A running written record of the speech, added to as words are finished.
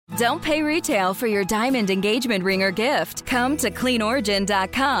Don't pay retail for your diamond engagement ring or gift. Come to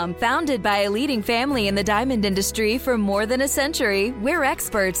CleanOrigin.com. Founded by a leading family in the diamond industry for more than a century, we're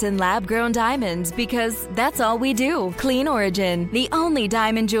experts in lab-grown diamonds because that's all we do. Clean Origin, the only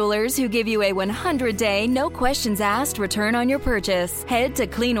diamond jewelers who give you a 100-day, no questions asked return on your purchase. Head to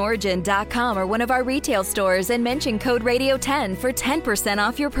CleanOrigin.com or one of our retail stores and mention code Radio10 for 10%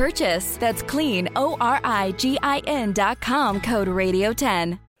 off your purchase. That's CleanOrigin.com, code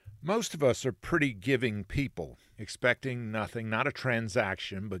Radio10. Most of us are pretty giving people, expecting nothing, not a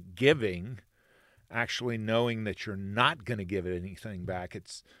transaction, but giving, actually knowing that you're not going to give it anything back.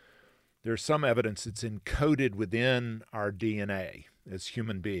 There's some evidence it's encoded within our DNA as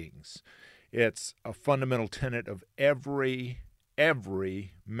human beings. It's a fundamental tenet of every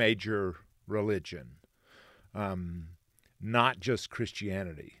major religion, not just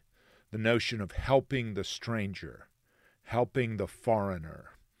Christianity. The notion of helping the stranger, helping the foreigner,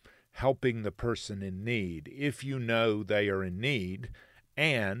 helping the person in need, if you know they are in need,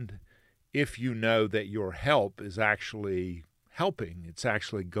 and if you know that your help is actually helping, it's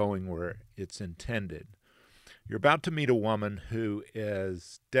actually going where it's intended. You're about to meet a woman who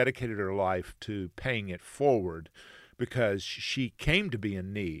has dedicated her life to paying it forward because she came to be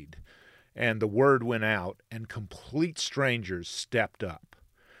in need, and the word went out, and complete strangers stepped up.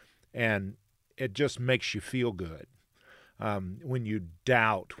 And it just makes you feel good. When you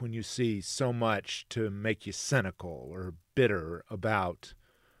doubt, when you see so much to make you cynical or bitter about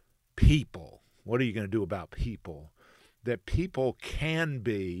people, what are you going to do about people? That people can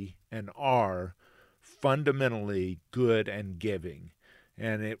be and are fundamentally good and giving.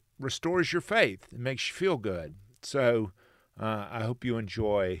 And it restores your faith. It makes you feel good. So I hope you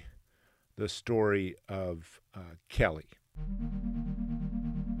enjoy the story of Kelly.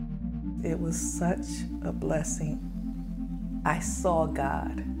 It was such a blessing. I saw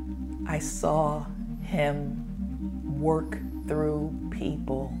God. I saw Him work through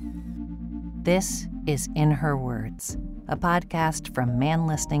people. This is In Her Words, a podcast from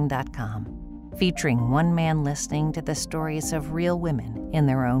manlistening.com, featuring one man listening to the stories of real women in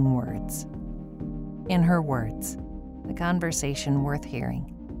their own words. In Her Words, a conversation worth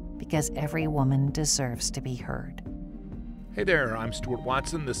hearing, because every woman deserves to be heard. Hey there, I'm Stuart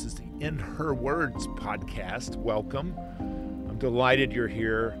Watson. This is the In Her Words podcast. Welcome. I'm delighted you're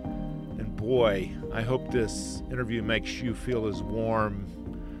here. And boy, I hope this interview makes you feel as warm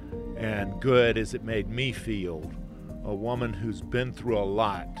and good as it made me feel. A woman who's been through a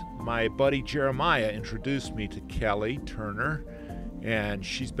lot. My buddy Jeremiah introduced me to Kelly Turner, and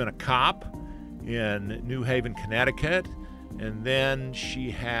she's been a cop in New Haven, Connecticut. And then she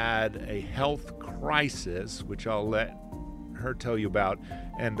had a health crisis, which I'll let her tell you about,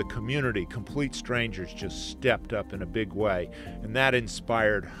 and the community, complete strangers, just stepped up in a big way, and that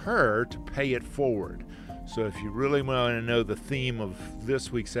inspired her to pay it forward. So if you really want to know the theme of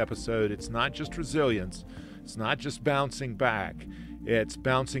this week's episode, it's not just resilience, it's not just bouncing back, it's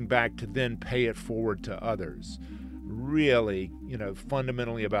bouncing back to then pay it forward to others. Really,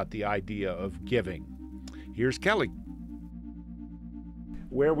 fundamentally about the idea of giving. Here's Kelly.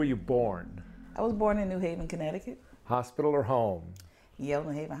 Where were you born? I was born in New Haven, Connecticut. Hospital or home? Yale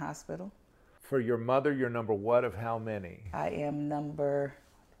New Haven Hospital. For your mother, you're number what of how many? I am number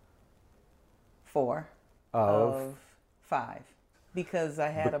 4 of of 5, because I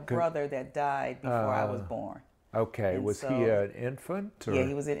had a brother that died before I was born. Okay, and was he an infant? Or? Yeah,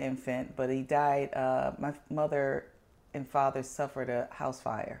 he was an infant, but he died. My mother and father suffered a house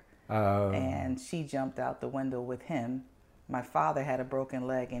fire, and she jumped out the window with him. My father had a broken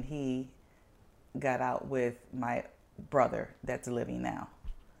leg, and he got out with my brother that's living now.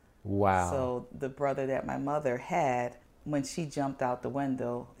 Wow. So the brother that my mother had, when she jumped out the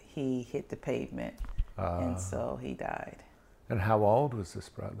window, he hit the pavement, and so he died. And how old was this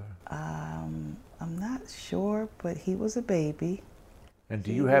brother? I'm not sure, but he was a baby. And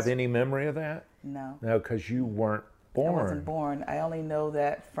do you have any memory of that? No. No, because you weren't born. I wasn't born. I only know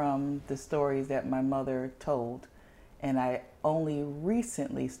that from the stories that my mother told, and I only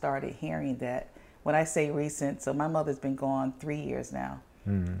recently started hearing that. When I say recent, so my mother's been gone 3 years now.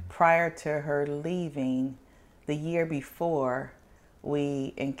 Prior to her leaving, the year before,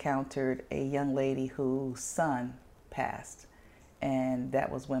 we encountered a young lady whose son passed. And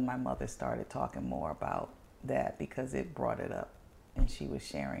that was when my mother started talking more about that, because it brought it up, and she was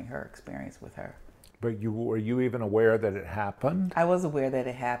sharing her experience with her. But were you even aware that it happened? I was aware that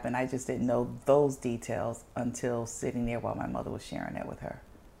it happened. I just didn't know those details until sitting there while my mother was sharing it with her.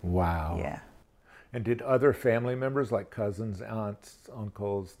 Wow. Yeah. And did other family members, like cousins, aunts,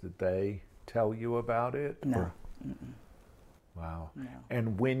 uncles, did they tell you about it? No. Wow. No.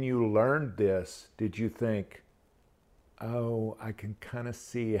 And when you learned this, did you think, oh, I can kind of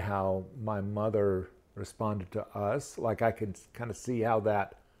see how my mother responded to us? Like I could kind of see how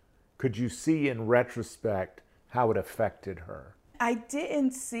that, could you see in retrospect how it affected her? I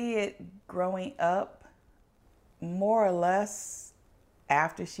didn't see it growing up, more or less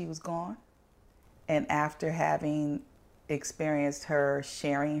after she was gone and after having experienced her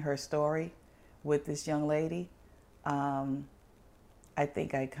sharing her story with this young lady. I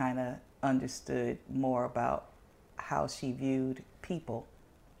think I kind of understood more about how she viewed people.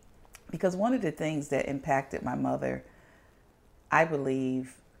 Because one of the things that impacted my mother, I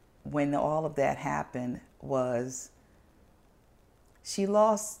believe, when all of that happened was she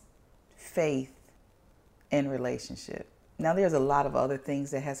lost faith in relationship. Now there's a lot of other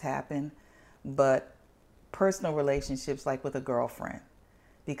things that has happened, but personal relationships, like with a girlfriend,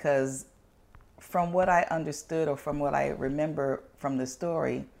 because from what I understood or from what I remember from the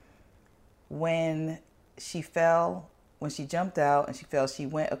story, when she jumped out and she fell, she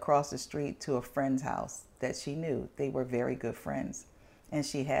went across the street to a friend's house that she knew. They were very good friends. And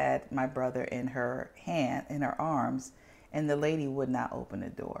she had my brother in her arms, and the lady would not open the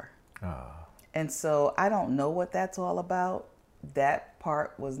door. And so I don't know what that's all about. That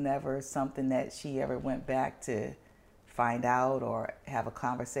part was never something that she ever went back to find out or have a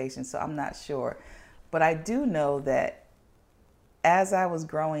conversation, so I'm not sure. But I do know that as I was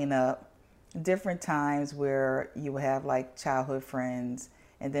growing up, different times where you would have like childhood friends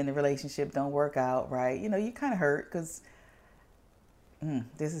and then the relationship don't work out, right? You know, you kind of hurt because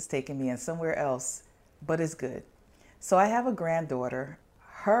this is taking me in somewhere else, but it's good. So I have a granddaughter.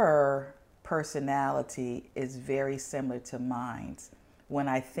 Her personality is very similar to mine when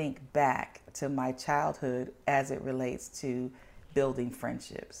I think back to my childhood as it relates to building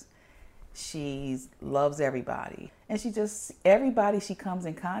friendships. She loves everybody, and everybody she comes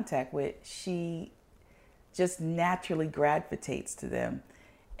in contact with, she just naturally gravitates to them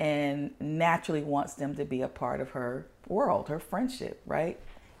and naturally wants them to be a part of her world, her friendship, right?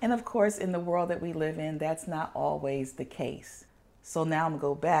 And of course, in the world that we live in, that's not always the case. So now I'm gonna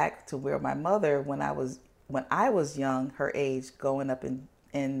go back to where my mother, when I was young, her age, going up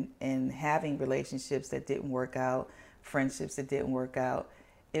and having relationships that didn't work out, friendships that didn't work out,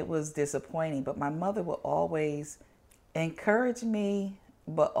 it was disappointing. But my mother would always encourage me,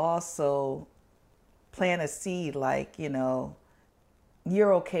 but also plant a seed like, you know,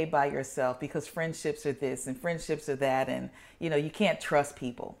 you're okay by yourself because friendships are this and friendships are that, and, you know, you can't trust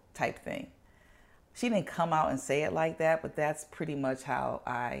people type thing. She didn't come out and say it like that, but that's pretty much how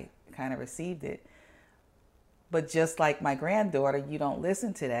I kind of received it. But just like my granddaughter, you don't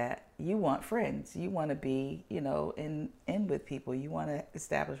listen to that. You want friends. You want to be, you know, in with people. You want to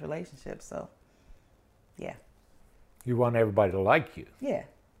establish relationships. So, yeah. You want everybody to like you. Yeah,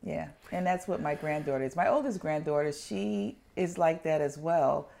 yeah. And that's what my granddaughter is. My oldest granddaughter, she is like that as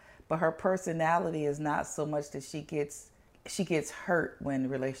well. But her personality is not so much that she gets hurt when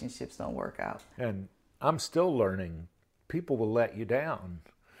relationships don't work out. And I'm still learning. People will let you down.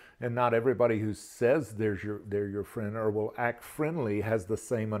 And not everybody who says they're your friend or will act friendly has the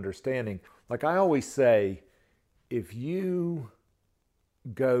same understanding. Like I always say, if you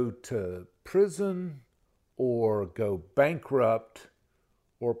go to prison or go bankrupt,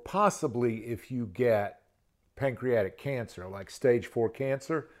 or possibly if you get pancreatic cancer, like stage 4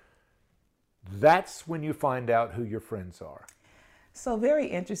 cancer, that's when you find out who your friends are. So very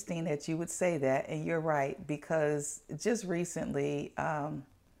interesting that you would say that, and you're right, because just recently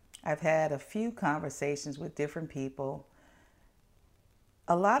I've had a few conversations with different people.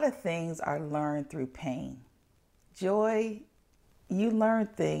 A lot of things are learned through pain. Joy, you learn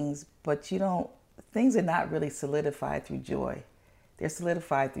things, but things are not really solidified through joy. They're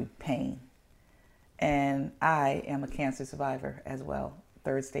solidified through pain. And I am a cancer survivor as well,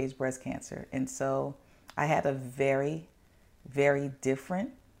 3rd stage breast cancer. And so I had a very, very different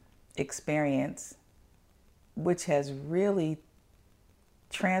experience, which has really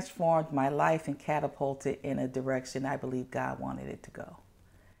transformed my life and catapulted in a direction I believe God wanted it to go.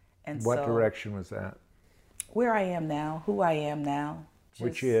 And what direction was that? Where I am now, who I am now.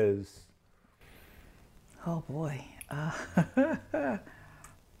 Which is? Oh boy.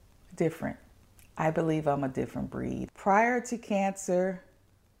 Different. I believe I'm a different breed. Prior to cancer,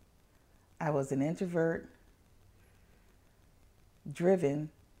 I was an introvert, driven,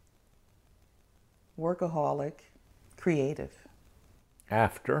 workaholic, creative.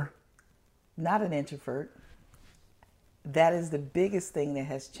 After? Not an introvert. That is the biggest thing that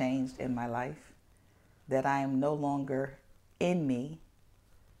has changed in my life, that I am no longer in me.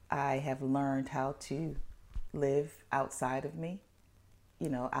 I have learned how to live outside of me,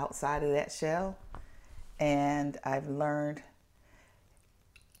 outside of that shell. And I've learned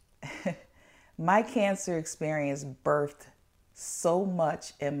my cancer experience birthed so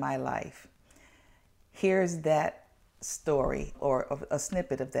much in my life. Here's that story, or a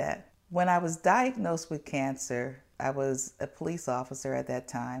snippet of that. When I was diagnosed with cancer, I was a police officer at that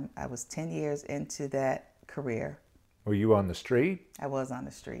time. I was 10 years into that career. Were you on the street? I was on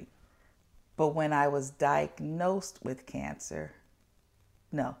the street. But when I was diagnosed with cancer,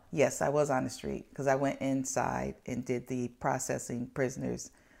 I was on the street because I went inside and did the processing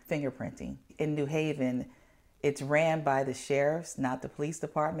prisoners fingerprinting. In New Haven, it's ran by the sheriffs, not the police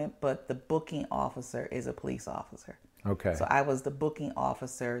department, but the booking officer is a police officer. Okay. So I was the booking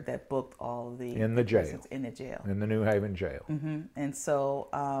officer that booked all of the in the jail. In the jail. In the New Haven jail. Mm-hmm. And so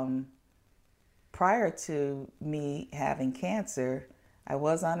prior to me having cancer, I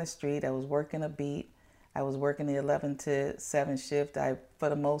was on the street. I was working a beat. I was working the 11 to 7 shift. I, for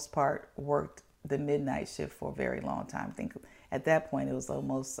the most part, worked the midnight shift for a very long time. I think at that point it was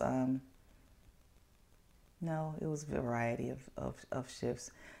almost, it was a variety of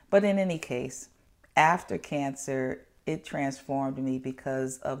shifts. But in any case, after cancer, it transformed me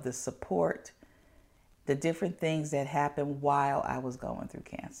because of the support, the different things that happened while I was going through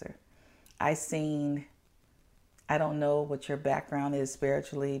cancer. I don't know what your background is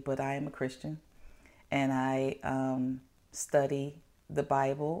spiritually, but I am a Christian, and I study the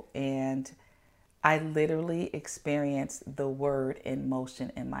Bible, and I literally experienced the word in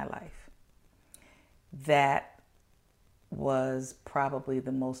motion in my life. That was probably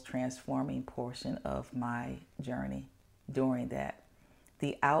the most transforming portion of my journey during that.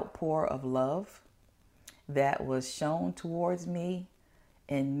 The outpour of love that was shown towards me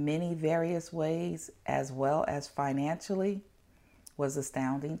in many various ways, as well as financially, was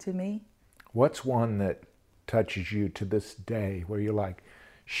astounding to me. What's one that touches you to this day where you're like,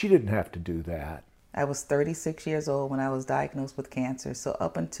 she didn't have to do that? I was 36 years old when I was diagnosed with cancer. So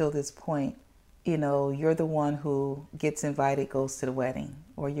up until this point, you're the one who gets invited, goes to the wedding,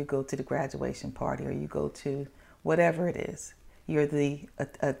 or you go to the graduation party, or you go to whatever it is. You're the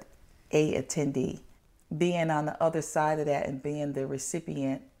attendee. Being on the other side of that and being the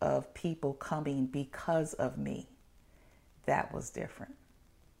recipient of people coming because of me, that was different.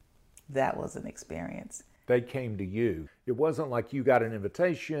 That was an experience. They came to you. It wasn't like you got an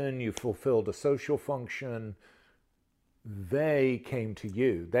invitation, you fulfilled a social function. They came to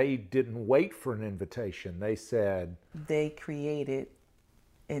you. They didn't wait for an invitation. They said... They created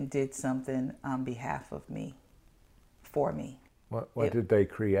and did something on behalf of me, for me. What did they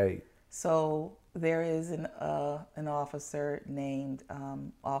create? So there is an officer named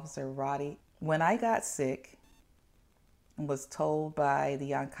Officer Roddy. When I got sick and was told by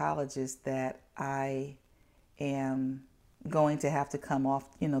the oncologist that I am going to have to come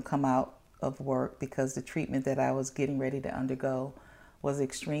out of work because the treatment that I was getting ready to undergo was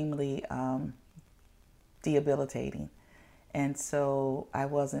extremely debilitating. And so I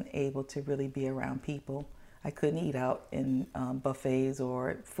wasn't able to really be around people. I couldn't eat out in buffets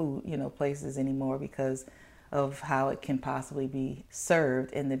or food, places anymore because of how it can possibly be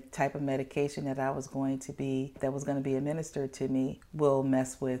served, and the type of medication that was going to be administered to me will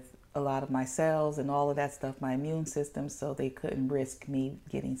mess with a lot of my cells and all of that stuff, my immune system, so they couldn't risk me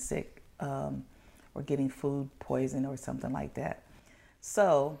getting sick or getting food poison or something like that.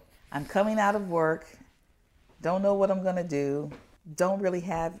 So I'm coming out of work, don't know what I'm gonna do, don't really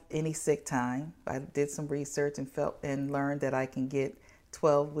have any sick time. I did some research and learned that I can get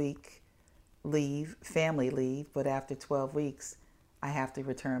 12-week leave, family leave, but after 12 weeks, I have to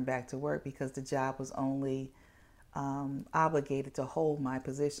return back to work because the job was only obligated to hold my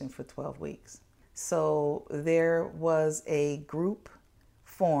position for 12 weeks. So there was a group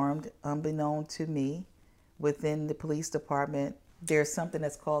formed, unbeknown to me, within the police department. There's something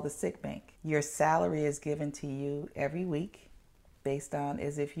that's called the sick bank. Your salary is given to you every week based on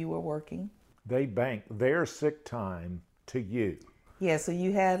as if you were working. They bank their sick time to you. Yeah, so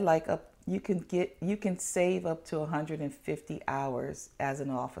you had you can save up to 150 hours as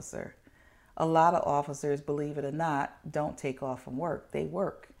an officer. A lot of officers, believe it or not, don't take off from work. They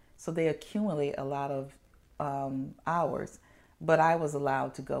work. So they accumulate a lot of hours. But I was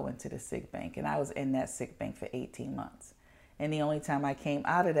allowed to go into the sick bank, and I was in that sick bank for 18 months. And the only time I came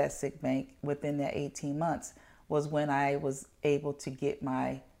out of that sick bank within that 18 months was when I was able to get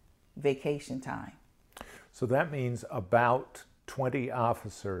my vacation time. So that means about 20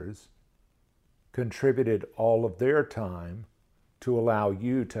 officers contributed all of their time to allow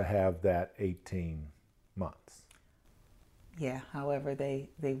you to have that 18 months. Yeah, however they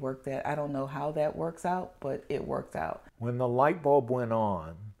work that. I don't know how that works out, but it worked out. When the light bulb went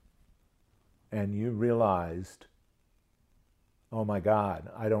on and you realized, oh my God,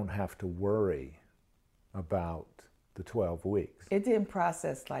 I don't have to worry about the 12 weeks. It didn't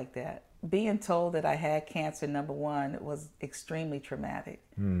process like that. Being told that I had cancer, number one, was extremely traumatic.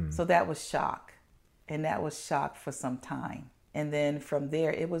 So that was shock. And that was shock for some time. And then from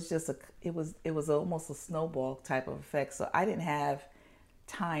there, it was just it was almost a snowball type of effect. So I didn't have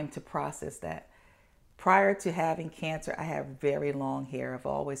time to process that. Prior to having cancer, I had very long hair. I've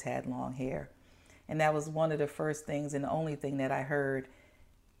always had long hair. And that was one of the first things and the only thing that I heard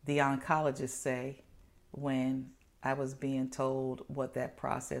the oncologist say when I was being told what that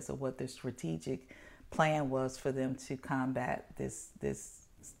process or what the strategic plan was for them to combat this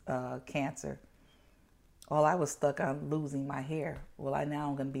cancer. Well, I was stuck on losing my hair. Well, now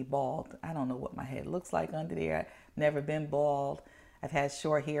I'm going to be bald. I don't know what my head looks like under there. I've never been bald. I've had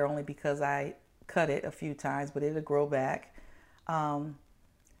short hair only because I cut it a few times, but it'll grow back.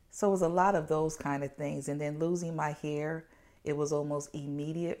 So it was a lot of those kind of things. And then losing my hair, it was almost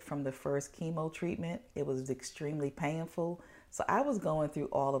immediate from the first chemo treatment. It was extremely painful. So I was going through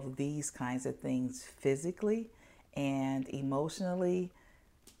all of these kinds of things physically and emotionally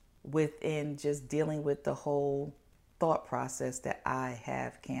within just dealing with the whole thought process that I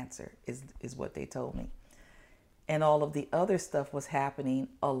have cancer is what they told me. And all of the other stuff was happening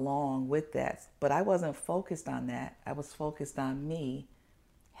along with that. But I wasn't focused on that. I was focused on me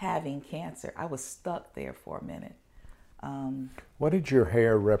having cancer. I was stuck there for a minute. What did your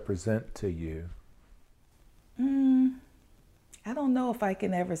hair represent to you? I don't know if I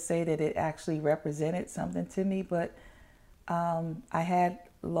can ever say that it actually represented something to me, but I had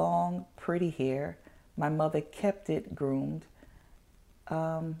long, pretty hair. My mother kept it groomed.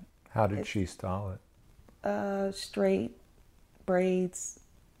 How did she style it? Straight braids,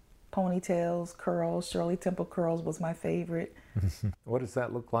 ponytails, curls. Shirley Temple curls was my favorite. What does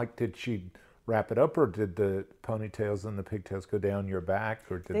that look like? Did she wrap it up, or did the ponytails and the pigtails go down your back,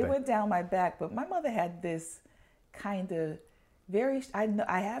 or did they went down my back? But my mother had this kind of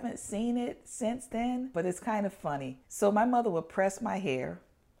I haven't seen it since then, but it's kind of funny. So my mother would press my hair.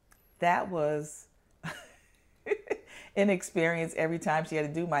 That was an experience every time she had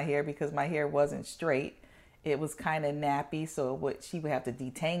to do my hair because my hair wasn't straight. It was kind of nappy, so she would have to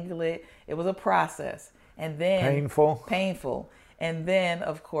detangle it. It was a process. And then painful. And then,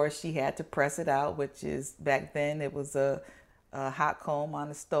 of course, she had to press it out, which is, back then, it was a hot comb on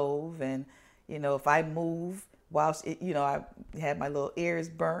the stove. And, if I move while, I had my little ears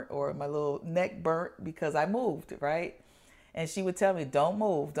burnt or my little neck burnt because I moved, right? And she would tell me, don't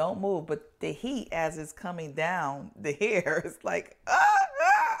move. But the heat as it's coming down the hair is like,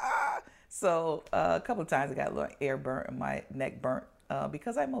 So a couple of times I got a little air burnt and my neck burnt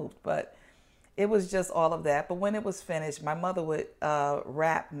because I moved. But it was just all of that. But when it was finished, my mother would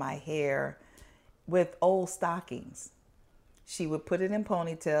wrap my hair with old stockings. She would put it in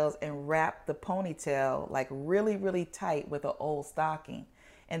ponytails and wrap the ponytail like really, really tight with an old stocking.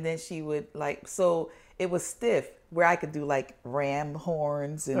 And then she would so it was stiff where I could do like ram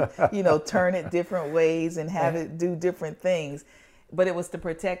horns and, turn it different ways and have it do different things. But it was to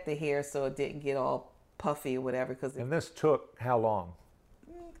protect the hair so it didn't get all puffy or whatever. And this took how long?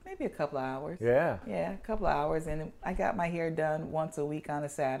 Maybe a couple of hours. Yeah. Yeah, a couple of hours. And I got my hair done once a week on a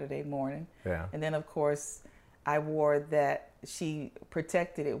Saturday morning. Yeah. And then, of course, I wore that. She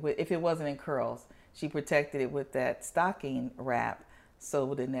protected it with, if it wasn't in curls, she protected it with that stocking wrap.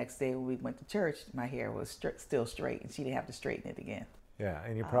 So the next day when we went to church, my hair was still straight and she didn't have to straighten it again. Yeah,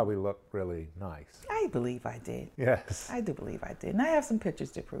 and you probably look really nice. I believe I did. Yes. I do believe I did. And I have some pictures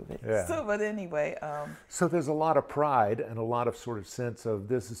to prove it. Yeah. So, but anyway. So there's a lot of pride and a lot of sort of sense of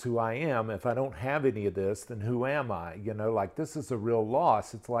this is who I am. If I don't have any of this, then who am I? This is a real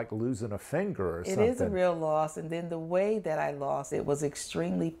loss. It's like losing a finger or something. It is a real loss. And then the way that I lost it was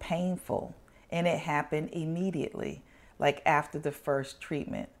extremely painful. And it happened immediately, like after the first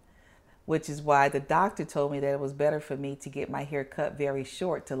treatment. Which is why the doctor told me that it was better for me to get my hair cut very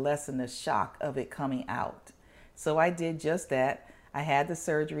short to lessen the shock of it coming out. So I did just that. I had the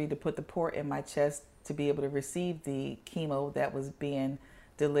surgery to put the port in my chest to be able to receive the chemo that was being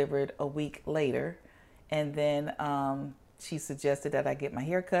delivered a week later. And then she suggested that I get my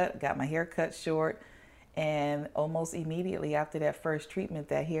hair cut, got my hair cut short. And almost immediately after that first treatment,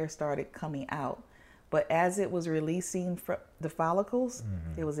 that hair started coming out. But as it was releasing the follicles,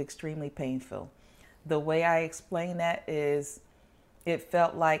 it was extremely painful. The way I explain that is it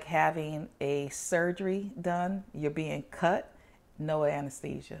felt like having a surgery done. You're being cut, no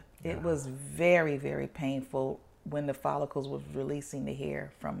anesthesia. Yeah. It was very, very painful when the follicles was releasing the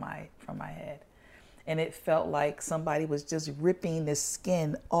hair from my head. And it felt like somebody was just ripping the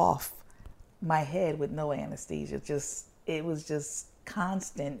skin off my head with no anesthesia. It was just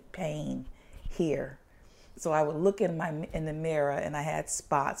constant pain here. So I would look in the mirror, and I had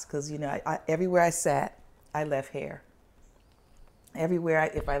spots because, everywhere I sat, I left hair. Everywhere,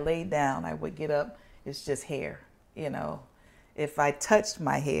 if I laid down, I would get up, it's just hair. If I touched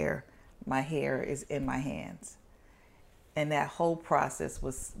my hair is in my hands. And that whole process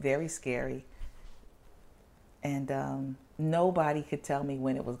was very scary. And nobody could tell me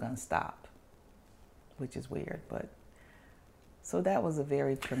when it was going to stop, which is weird. But so that was a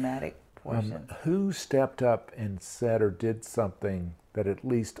very traumatic portion. Who stepped up and said or did something that at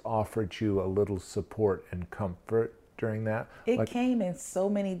least offered you a little support and comfort during that? It came in so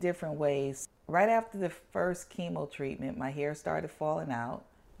many different ways. Right after the first chemo treatment, my hair started falling out.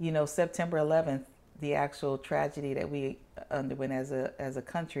 September 11th, the actual tragedy that we underwent as a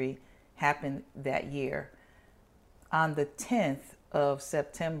country happened that year. On the 10th of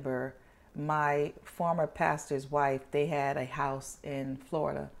September, my former pastor's wife, they had a house in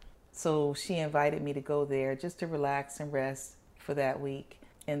Florida. So she invited me to go there just to relax and rest for that week.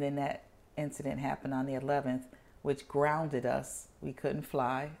 And then that incident happened on the 11th, which grounded us. We couldn't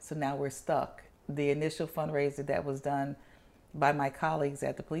fly, so now we're stuck. The initial fundraiser that was done by my colleagues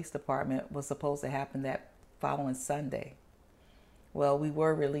at the police department was supposed to happen that following Sunday. Well, we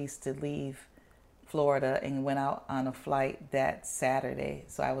were released to leave Florida and went out on a flight that Saturday,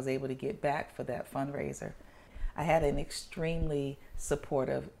 so I was able to get back for that fundraiser. I had an extremely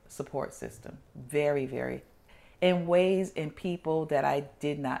supportive support system, very, very, in ways and people that I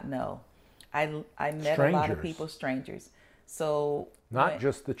did not know. I met a lot of people, strangers. So not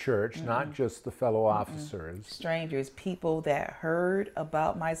just the church, not just the fellow officers. Strangers, people that heard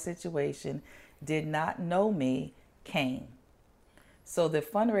about my situation, did not know me, came. So the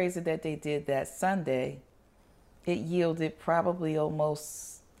fundraiser that they did that Sunday, it yielded probably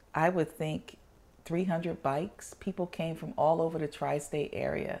almost, I would think, 300 bikes. People came from all over the tri-state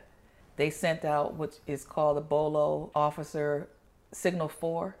area. They sent out what is called a BOLO, Officer Signal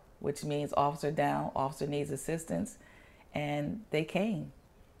 4, which means officer down, officer needs assistance. And they came.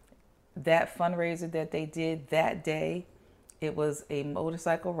 That fundraiser that they did that day, it was a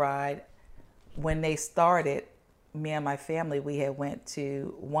motorcycle ride. When they started, me and my family, we had went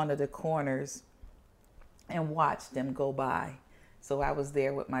to one of the corners and watched them go by. So I was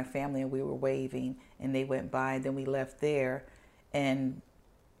there with my family and we were waving and they went by, and then we left there and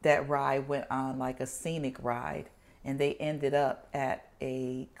that ride went on like a scenic ride, and they ended up at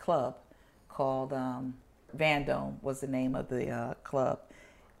a club called Vandome was the name of the club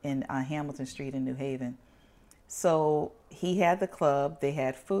on Hamilton Street in New Haven. So he had the club, they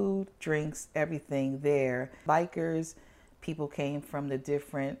had food, drinks, everything there. Bikers, people came from the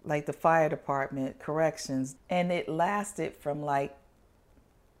different, like the fire department, corrections. And it lasted from like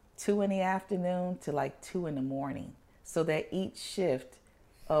 2 in the afternoon to like 2 in the morning. So that each shift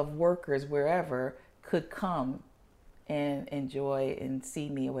of workers wherever could come and enjoy and see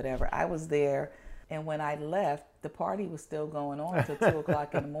me or whatever. I was there. And when I left, the party was still going on until 2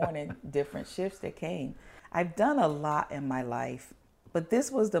 o'clock in the morning, different shifts that came. I've done a lot in my life, but this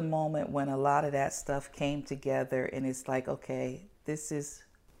was the moment when a lot of that stuff came together, and it's like, okay, this is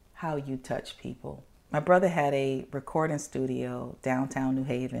how you touch people. My brother had a recording studio downtown New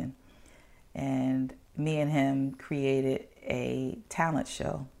Haven, and me and him created a talent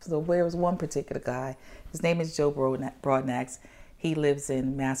show. So there was one particular guy, his name is Joe Broadnax. He lives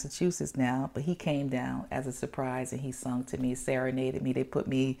in Massachusetts now, but he came down as a surprise and he sung to me, serenaded me. They put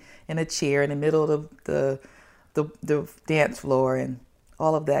me in a chair in the middle of the dance floor, and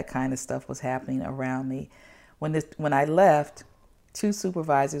all of that kind of stuff was happening around me. When I left, 2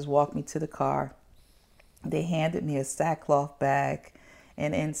 supervisors walked me to the car. They handed me a sackcloth bag,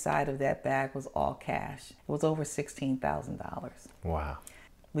 and inside of that bag was all cash. It was over $16,000. Wow.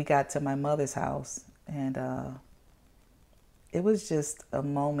 We got to my mother's house, and it was just a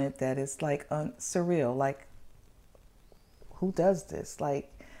moment that is like surreal. Like, who does this?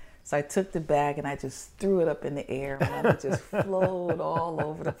 So I took the bag and I just threw it up in the air, and it just flowed all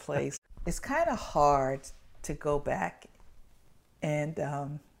over the place. It's kind of hard to go back and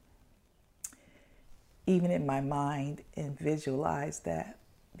even in my mind and visualize that,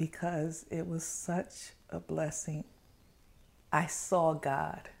 because it was such a blessing. I saw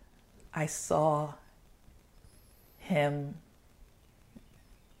God. I saw Him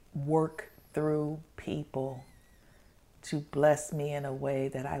work through people to bless me in a way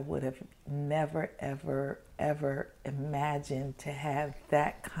that I would have never, ever, ever imagined to have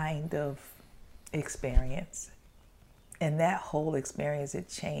that kind of experience. And that whole experience, it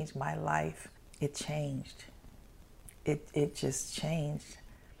changed my life. It changed. It just changed.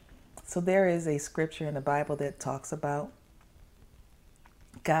 So there is a scripture in the Bible that talks about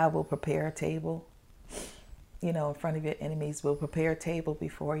God will prepare a table, in front of your enemies, will prepare a table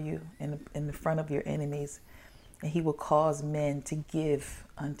before you in the front of your enemies. And he will cause men to give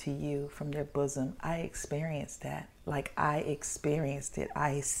unto you from their bosom. I experienced that. Like I experienced it.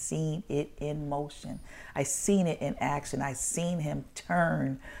 I seen it in motion. I seen it in action. I seen him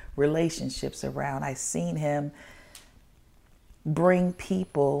turn relationships around. I seen him bring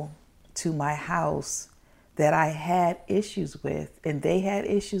people to my house that I had issues with, and they had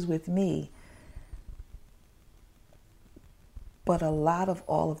issues with me. But a lot of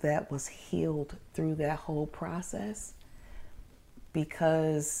all of that was healed through that whole process,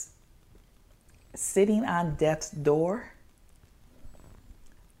 because sitting on death's door,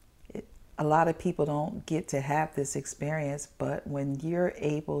 a lot of people don't get to have this experience, but when you're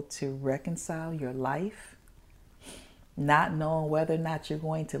able to reconcile your life, not knowing whether or not you're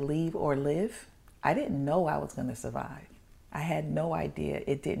going to leave or live, I didn't know I was going to survive. I had no idea.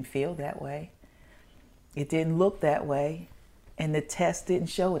 It didn't feel that way. It didn't look that way. And the test didn't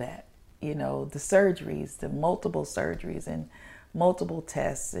show that. The surgeries, the multiple surgeries and multiple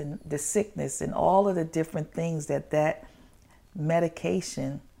tests and the sickness and all of the different things that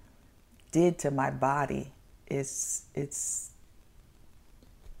medication did to my body, it's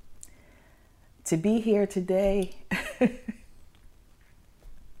to be here today. It's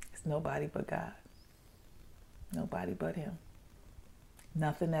nobody but God. Nobody but him.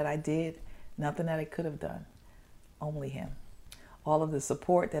 Nothing that I did, nothing that I could have done. Only him. All of the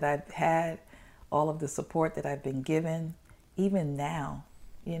support that I've had, all of the support that I've been given, even now,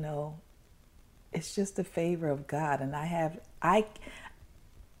 it's just a favor of God. And I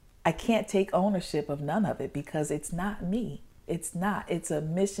can't take ownership of none of it, because it's not me. It's not. It's a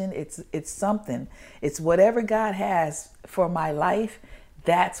mission. It's something. It's whatever God has for my life.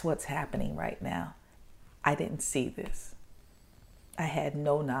 That's what's happening right now. I didn't see this. I had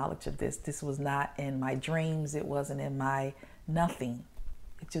no knowledge of this. This was not in my dreams. It wasn't in my nothing.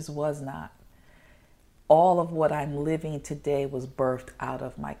 It just was not. All of what I'm living today was birthed out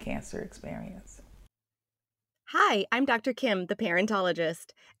of my cancer experience. Hi, I'm Dr. Kim, the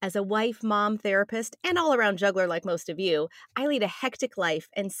parentologist. As a wife, mom, therapist, and all-around juggler like most of you, I lead a hectic life,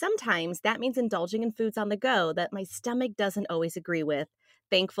 and sometimes that means indulging in foods on the go that my stomach doesn't always agree with.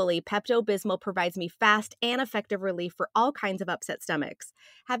 Thankfully, Pepto-Bismol provides me fast and effective relief for all kinds of upset stomachs.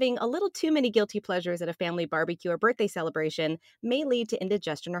 Having a little too many guilty pleasures at a family barbecue or birthday celebration may lead to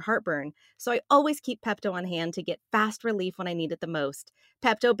indigestion or heartburn, so I always keep Pepto on hand to get fast relief when I need it the most.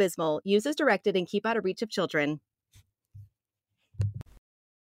 Pepto-Bismol, use as directed and keep out of reach of children.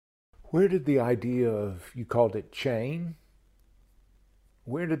 Where did the idea of, you called it chain?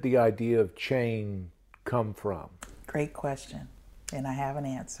 Where did the idea of chain come from? Great question. And I have an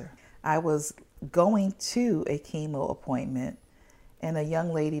answer. I was going to a chemo appointment, and a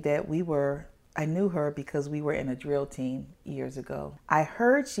young lady that I knew her because we were in a drill team years ago. I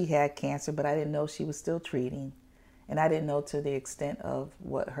heard she had cancer, but I didn't know she was still treating. And I didn't know to the extent of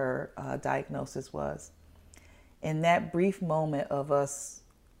what her diagnosis was. In that brief moment of us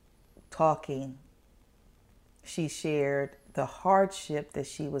talking, she shared the hardship that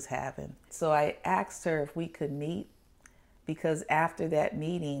she was having. So I asked her if we could meet, because after that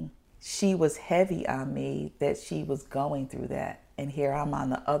meeting, she was heavy on me that she was going through that. And here I'm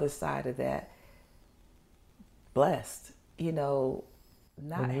on the other side of that, blessed,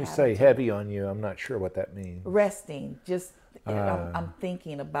 not When you say heavy on you, I'm not sure what that means. Resting, just I'm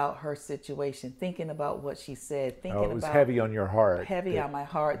thinking about her situation, thinking about what she said, it was heavy on your heart. Heavy on my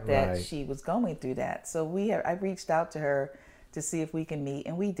heart that she was going through that. So I reached out to her to see if we can meet,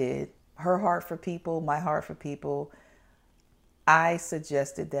 and we did. Her heart for people, my heart for people. I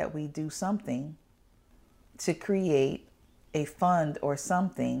suggested that we do something to create a fund or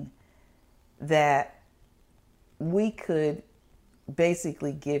something that we could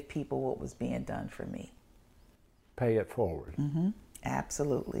basically give people what was being done for me. Pay it forward. Mm-hmm.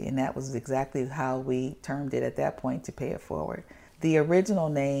 Absolutely. And that was exactly how we termed it at that point, to pay it forward. The original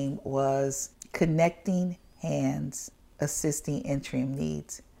name was Connecting Hands Assisting Interim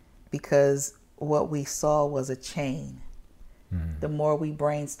Needs, because what we saw was a chain. The more we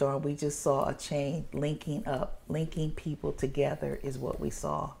brainstormed, we just saw a chain linking up, linking people together is what we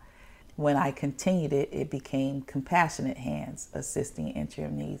saw. When I continued it, it became Compassionate Hands Assisting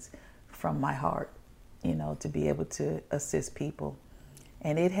Interim Needs, from my heart, to be able to assist people.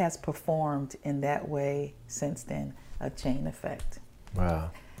 And it has performed in that way since then, a chain effect.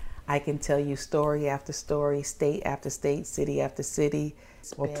 Wow. I can tell you story after story, state after state, city after city.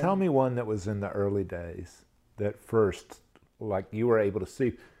 Well, tell me one that was in the early days, that first, like you were able to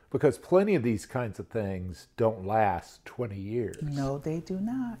see, because plenty of these kinds of things don't last 20 years. No, they do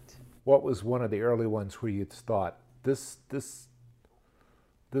not. What was one of the early ones where you thought,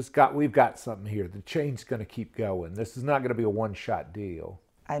 we've got something here. The chain's going to keep going. This is not going to be a one-shot deal.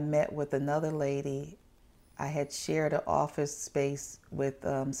 I met with another lady. I had shared an office space with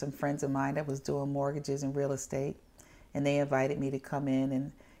some friends of mine that was doing mortgages and real estate, and they invited me to come in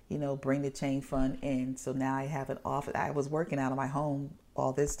and, bring the chain fund in. So now I have an office. I was working out of my home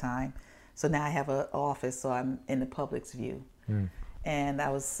all this time, so now I have an office, so I'm in the public's view. And I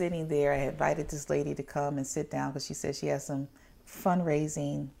was sitting there. I had invited this lady to come and sit down because she said she has some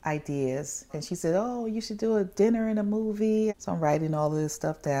fundraising ideas, and she said, oh, you should do a dinner and a movie. So I'm writing all of this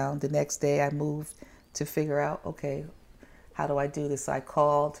stuff down. The next day I moved to figure out, okay, how do I do this? So I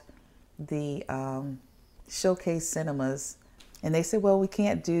called the Showcase Cinemas, and they said, well, we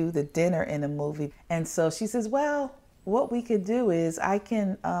can't do the dinner and a movie. And so she says, well, what we could do is I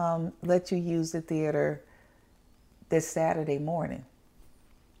can let you use the theater this Saturday morning.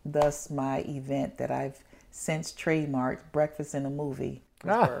 Thus my event that I've since trademarked, Breakfast in a Movie,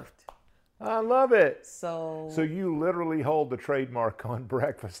 was birthed. I love it. So you literally hold the trademark on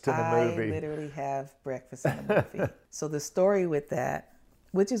Breakfast in a Movie. I literally have Breakfast in a Movie. So the story with that,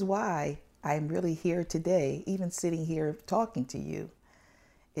 which is why I'm really here today, even sitting here talking to you,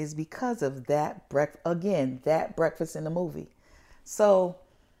 is because of that that Breakfast in a Movie. So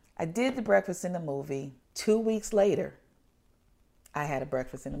I did the Breakfast in a Movie. 2 weeks later, I had a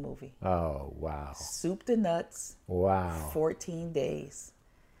Breakfast in a Movie. Oh, wow. Soup to nuts. Wow. 14 days.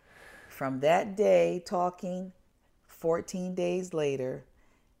 From that day talking, 14 days later,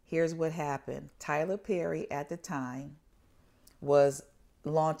 here's what happened. Tyler Perry at the time was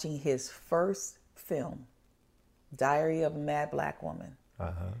launching his first film, Diary of a Mad Black Woman.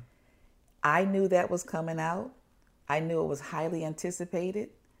 I knew that was coming out. I knew it was highly anticipated.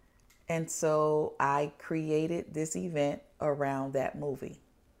 And so I created this event around that movie.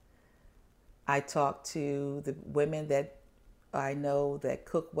 I talked to the women that I know that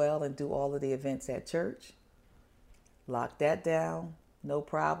cook well and do all of the events at church. Locked that down, no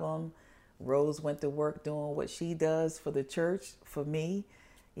problem. Rose went to work doing what she does for the church, for me.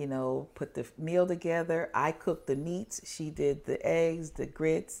 Put the meal together. I cooked the meats. She did the eggs, the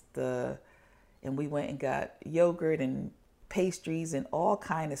grits, and we went and got yogurt and pastries and all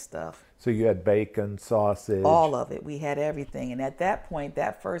kind of stuff. So you had bacon, sausage. All of it. We had everything. And at that point,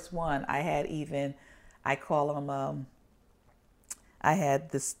 that first one, I had I call them, I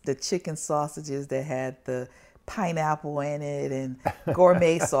had the chicken sausages that had the pineapple in it and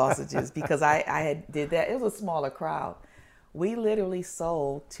gourmet sausages because I did that. It was a smaller crowd. We literally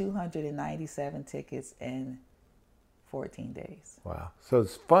sold 297 tickets in 14 days. Wow. So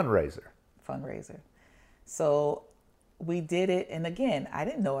it's fundraiser. So we did it. And again, I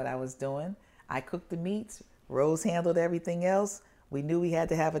didn't know what I was doing. I cooked the meats. Rose handled everything else. We knew we had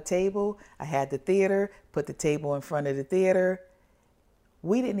to have a table. I had the theater, put the table in front of the theater.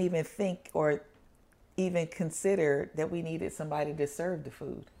 We didn't even think or even consider that we needed somebody to serve the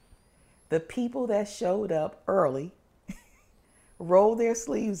food. The people that showed up early rolled their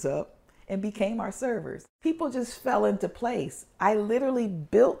sleeves up and became our servers. People just fell into place. I literally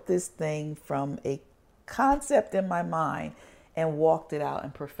built this thing from a concept in my mind and walked it out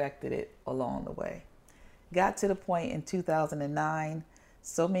and perfected it along the way. Got to the point in 2009,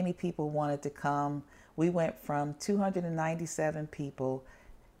 so many people wanted to come. We went from 297 people.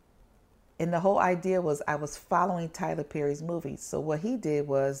 And the whole idea was I was following Tyler Perry's movies. So what he did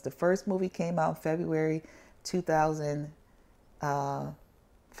was the first movie came out in February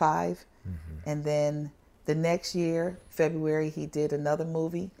 2005. And then the next year, February, he did another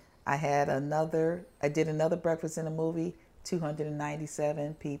movie. I did another Breakfast in a Movie,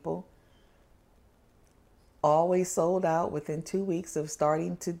 297 people. Always sold out within 2 weeks of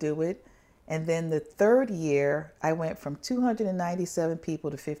starting to do it. And then the third year, I went from 297 people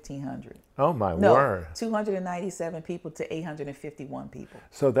to 1,500. Oh, my word. 297 people to 851 people.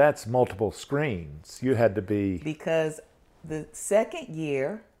 So that's multiple screens. You had to be... Because the second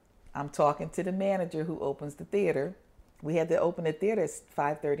year, I'm talking to the manager who opens the theater. We had to open the theater at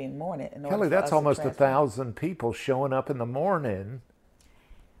 5:30 in the morning. Kelly, that's almost 1,000 people showing up in the morning.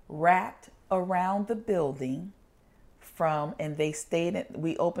 Wrapped around the building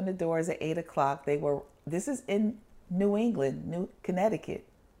we opened the doors at 8 o'clock. This is in New England, Connecticut.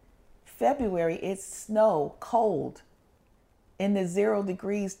 February, it's snow, cold, in the 0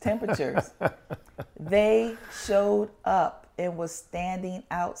 degrees temperatures. They showed up and was standing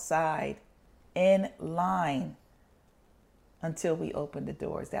outside in line until we opened the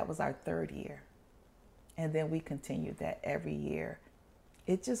doors. That was our 3rd year. And then we continued that every year.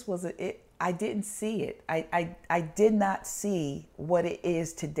 It just was I didn't see it. I did not see what it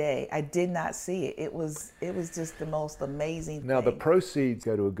is today. I did not see it. It was just the most amazing Now, thing. the proceeds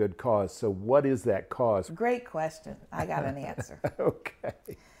go to a good cause. So what is that cause? Great question. I got an answer.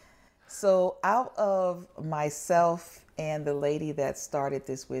 Okay. So out of myself and the lady that started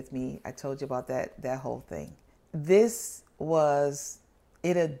this with me, I told you about that whole thing.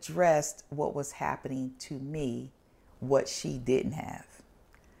 It addressed what was happening to me, what she didn't have.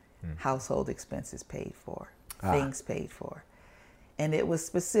 Household expenses paid for, things paid for. And it was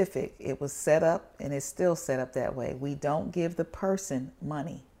specific. It was set up, and it's still set up that way. We don't give the person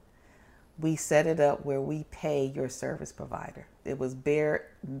money. We set it up where we pay your service provider. It was bare,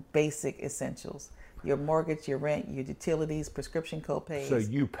 basic essentials. Your mortgage, your rent, your utilities, prescription copays. So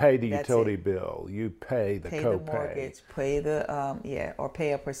you pay the That's utility it. bill, you pay the Pay copay. the mortgage, pay the, or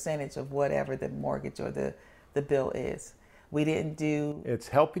pay a percentage of whatever the mortgage or the bill is. We didn't do, It's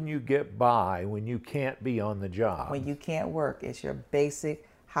helping you get by when you can't be on the job. when you can't work, it's your basic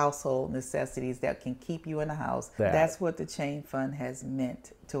household necessities that can keep you in the house. That. That's what the Chain Fund has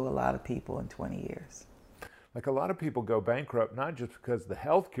meant to a lot of people in 20 years. Like a lot of people go bankrupt not just because of the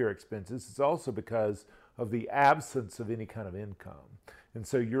healthcare expenses, it's also because of the absence of any kind of income. And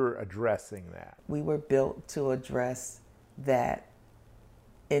so you're addressing that. We were built to address that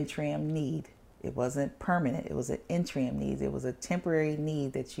interim need. It wasn't permanent. It was an interim need. It was a temporary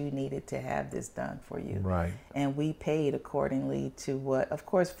need that you needed to have this done for you. Right. And we paid accordingly to what, of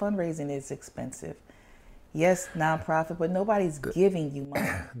course, fundraising is expensive. Yes, nonprofit, but nobody's giving you money.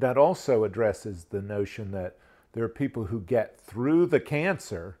 That also addresses the notion that there are people who get through the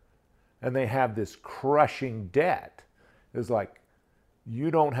cancer and they have this crushing debt. It's like,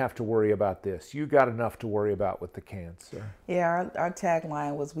 you don't have to worry about this. You got enough to worry about with the cancer. Yeah, our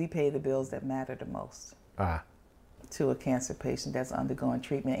tagline was, we pay the bills that matter the most to a cancer patient that's undergoing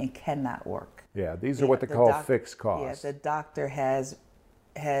treatment and cannot work. Yeah, these are what they call fixed costs. Yeah, the doctor has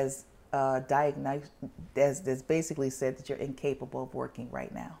diagnosed, has basically said that you're incapable of working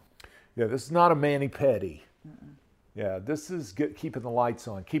right now. Yeah, this is not a mani-pedi. Yeah, this is keeping the lights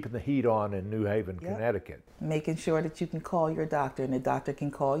on, keeping the heat on in New Haven, Connecticut. Making sure that you can call your doctor and the doctor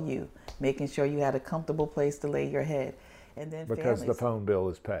can call you. Making sure you had a comfortable place to lay your head. And then Because families. the phone bill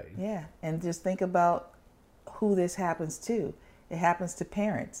is paid. Yeah, and just think about who this happens to. It happens to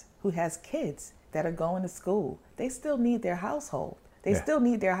parents who has kids that are going to school. They still need their household. They still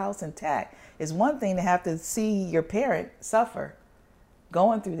need their house intact. It's one thing to have to see your parent suffer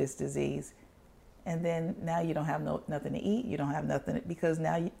going through this disease, and then now you don't have nothing to eat. You don't have nothing because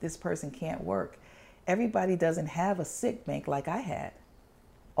now this person can't work. Everybody doesn't have a sick bank like I had.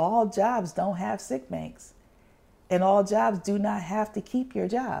 All jobs don't have sick banks. And all jobs do not have to keep your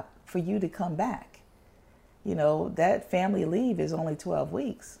job for you to come back. You know, that family leave is only 12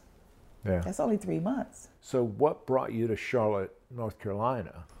 weeks. Yeah. That's only 3 months. So what brought you to Charlotte, North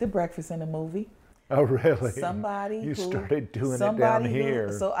Carolina? The Breakfast in the Movie. Oh, really? You started doing it down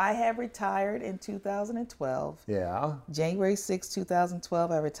here. So I had retired in 2012. Yeah. January 6,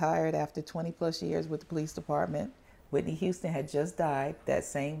 2012, I retired after 20 plus years with the police department. Whitney Houston had just died that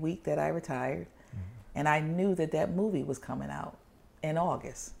same week that I retired. And I knew that movie was coming out in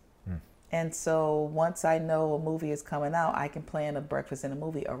August. And so once I know a movie is coming out, I can plan a Breakfast in a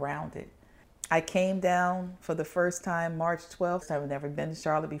Movie around it. I came down for the first time March 12th. I've never been to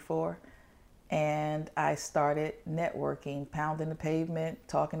Charlotte before. And I started networking, pounding the pavement,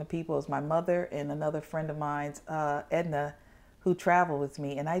 talking to people. It was my mother and another friend of mine, Edna, who traveled with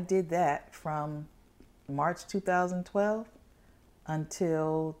me. And I did that from March 2012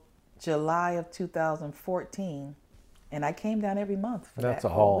 until July of 2014. And I came down every month for That's that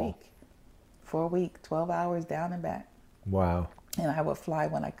a haul. week. For a week, 12 hours down and back. Wow. And I would fly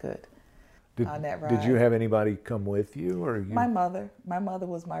when I could on that ride. Did you have anybody come with you, or you? My mother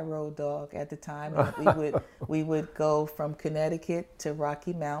was my road dog at the time. We would go from Connecticut to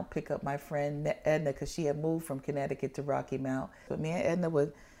Rocky Mount, pick up my friend Edna because she had moved from Connecticut to Rocky Mount. But me and Edna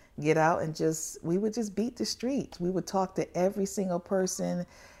would get out and we would just beat the streets. We would talk to every single person,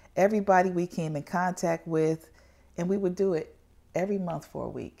 everybody we came in contact with, and we would do it every month for a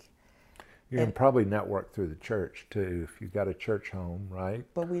week. You can probably network through the church too, if you got a church home, right?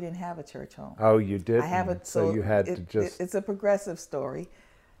 But we didn't have a church home. Oh, you didn't? I have a, so you had to just... It's a progressive story.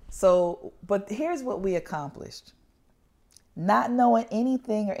 So, but here's what we accomplished. Not knowing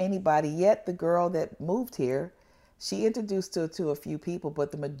anything or anybody, yet the girl that moved here, She introduced her to a few people,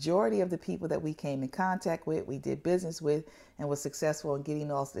 but the majority of the people that we came in contact with, we did business with, and was successful in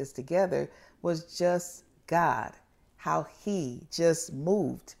getting all this together was just God, how he just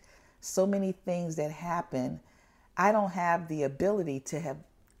moved. So many things that happen. I don't have the ability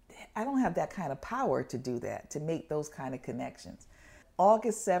I don't have that kind of power to do that, to make those kind of connections.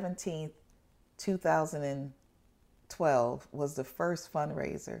 August 17th, 2012 was the first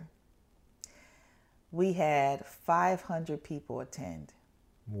fundraiser. We had 500 people attend.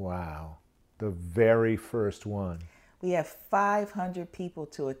 Wow. The very first one. We have 500 people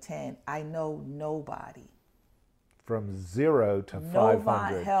to attend. I know nobody. From 0 to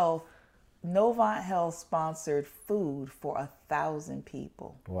 500. Novant Health sponsored food for 1,000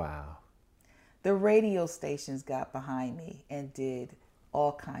 people. Wow. The radio stations got behind me and did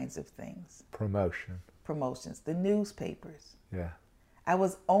all kinds of things. Promotions. The newspapers. Yeah. I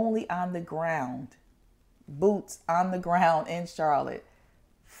was only on the ground, boots on the ground in Charlotte,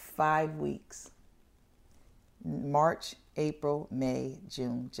 5 weeks. March, April, May,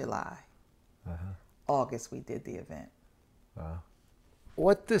 June, July. August, we did the event.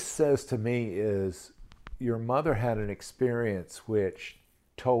 What this says to me is your mother had an experience which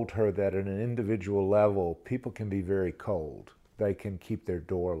told her that at an individual level, people can be very cold. They can keep their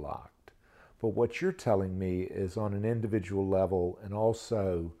door locked. But what you're telling me is on an individual level, and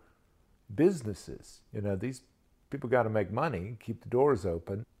also businesses, these people got to make money, keep the doors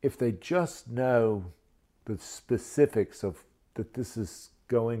open. If they just know the specifics of that this is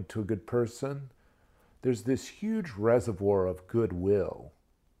going to a good person, there's this huge reservoir of goodwill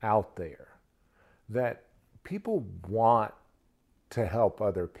out there that people want to help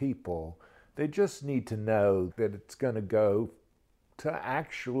other people. They just need to know that it's going to go to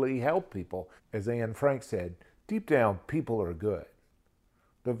actually help people. As Anne Frank said, deep down, people are good.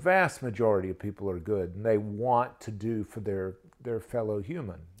 The vast majority of people are good, and they want to do for their fellow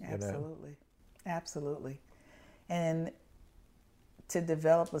human. Absolutely. Absolutely. And to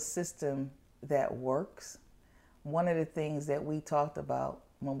develop a system that works, one of the things that we talked about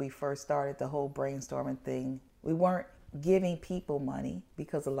when we first started the whole brainstorming thing, we weren't giving people money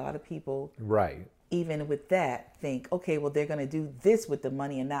because a lot of people, right, even with that, think, okay, well, they're going to do this with the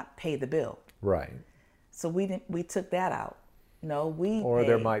money and not pay the bill. Right. So we took that out. No, or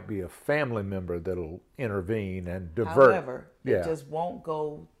there might be a family member that'll intervene and divert. However, it just won't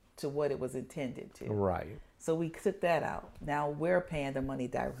go to what it was intended to. Right. So we took that out. Now we're paying the money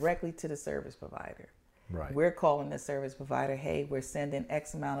directly to the service provider. Right. We're calling the service provider, hey, we're sending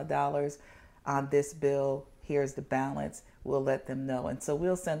X amount of dollars on this bill. Here's the balance. We'll let them know. And so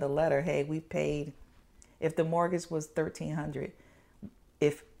we'll send a letter, hey, we paid, if the mortgage was $1,300,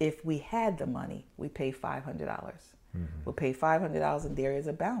 if we had the money, we pay $500. We'll pay $500 and there is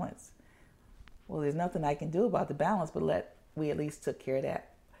a balance. Well, there's nothing I can do about the balance, but we at least took care of that.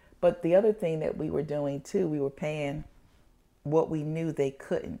 But the other thing that we were doing too, we were paying what we knew they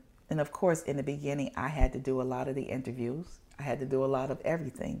couldn't. And of course, in the beginning, I had to do a lot of the interviews. I had to do a lot of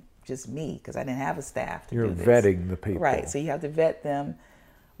everything, just me, because I didn't have a staff to do this. You're vetting the people. Right, so you have to vet them.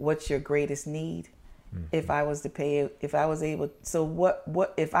 What's your greatest need? If I was to pay, if I was able, so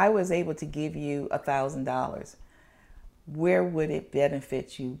what if I was able to give you $1,000, where would it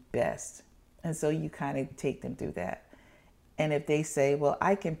benefit you best? And so you kind of take them through that. And if they say, well,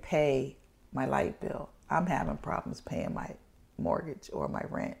 I can pay my light bill, I'm having problems paying my mortgage or my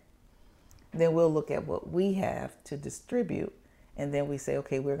rent, then we'll look at what we have to distribute. And then we say,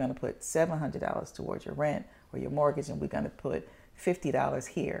 okay, we're going to put $700 towards your rent or your mortgage, and we're going to put $50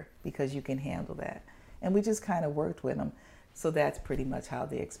 here because you can handle that. And we just kind of worked with them. So that's pretty much how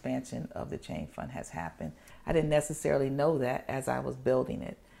the expansion of the Chain Fund has happened. I didn't necessarily know that as I was building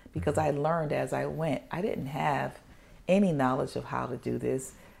it because I learned as I went. I didn't have any knowledge of how to do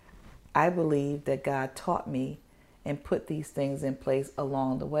this. I believe that God taught me and put these things in place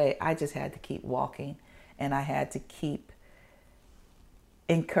along the way. I just had to keep walking, and I had to keep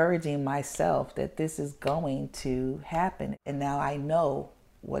encouraging myself that this is going to happen. And now I know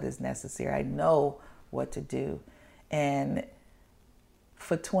what is necessary. I know what to do. And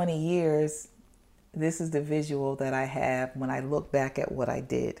for 20 years, this is the visual that I have when I look back at what I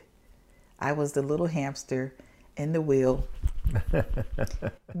did. I was the little hamster in the wheel,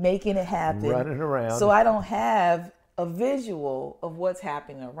 making it happen. Running around. So I don't have a visual of what's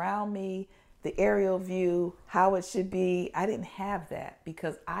happening around me, the aerial view, how it should be. I didn't have that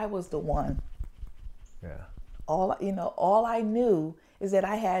because I was the one. Yeah. All I knew is that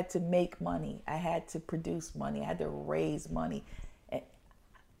I had to make money. I had to produce money. I had to raise money.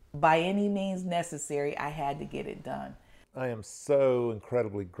 By any means necessary, I had to get it done. I am so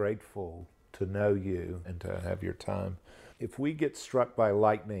incredibly grateful to know you and to have your time. If we get struck by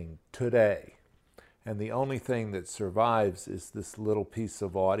lightning today, and the only thing that survives is this little piece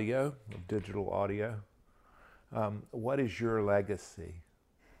of audio, of digital audio, what is your legacy?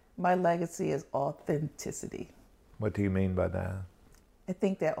 My legacy is authenticity. What do you mean by that? I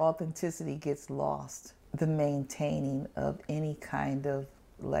think that authenticity gets lost, the maintaining of any kind of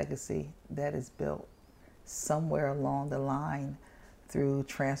legacy that is built somewhere along the line through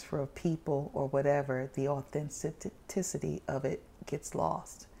transfer of people or whatever. The authenticity of it gets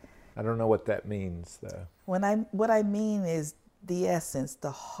lost. I don't know what that means, though. What I mean is the essence,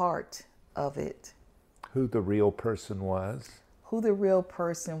 the heart of it. Who the real person was. Who the real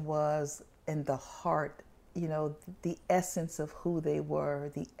person was, and the heart, you know, the essence of who they were,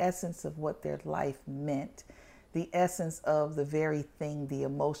 the essence of what their life meant, the essence of the very thing, the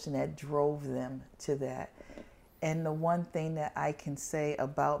emotion that drove them to that. And the one thing that I can say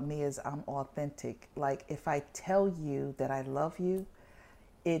about me is I'm authentic. Like, if I tell you that I love you,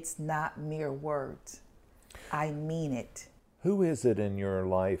 it's not mere words. I mean it. Who is it in your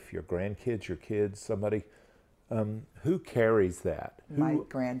life, your grandkids, your kids, somebody, who carries that? My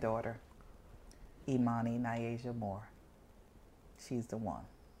granddaughter, Imani Nyasia Moore. She's the one.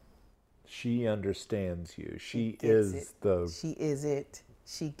 She understands you. She She is is it.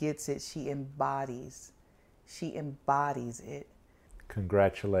 She gets it. She embodies it.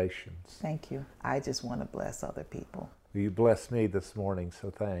 Congratulations. Thank you. I just want to bless other people. You blessed me this morning, so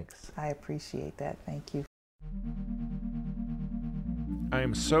thanks. I appreciate that. Thank you. I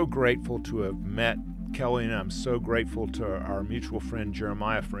am so grateful to have met Kelly, and I'm so grateful to our mutual friend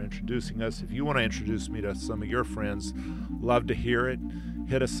Jeremiah for introducing us. If you want to introduce me to some of your friends, love to hear it.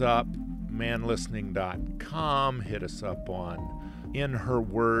 Hit us up, manlistening.com. Hit us up on In Her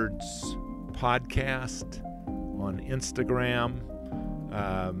Words podcast on Instagram.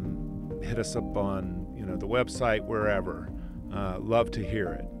 Hit us up on the website, wherever. Love to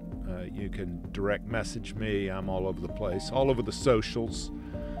hear it. You can direct message me. I'm all over the place, all over the socials.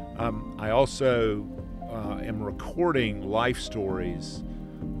 I also am recording life stories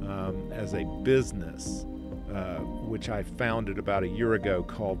as a business, which I founded about a year ago,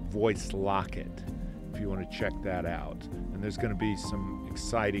 called Voice Locket, if you want to check that out. And there's going to be some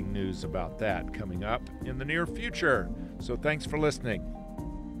exciting news about that coming up in the near future. So thanks for listening.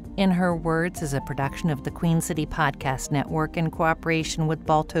 In Her Words is a production of the Queen City Podcast Network in cooperation with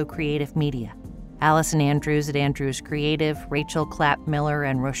Balto Creative Media. Allison Andrews at Andrews Creative, Rachel Clapp-Miller,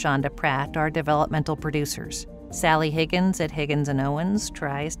 and Roshonda Pratt are developmental producers. Sally Higgins at Higgins & Owens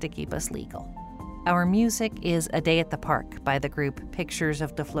tries to keep us legal. Our music is A Day at the Park by the group Pictures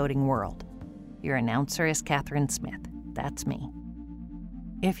of the Floating World. Your announcer is Catherine Smith. That's me.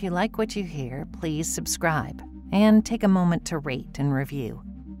 If you like what you hear, please subscribe and take a moment to rate and review.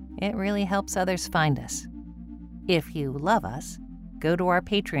 It really helps others find us. If you love us, go to our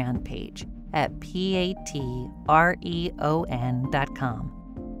Patreon page at patreon.com.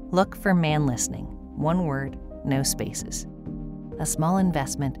 Look for Man Listening, one word, no spaces. A small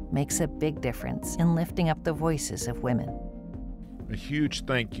investment makes a big difference in lifting up the voices of women. A huge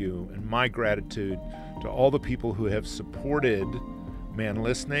thank you and my gratitude to all the people who have supported Man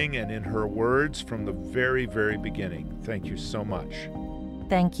Listening and In Her Words from the very, very beginning. Thank you so much.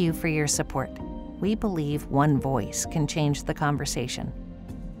 Thank you for your support. We believe one voice can change the conversation.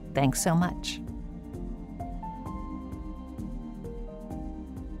 Thanks so much.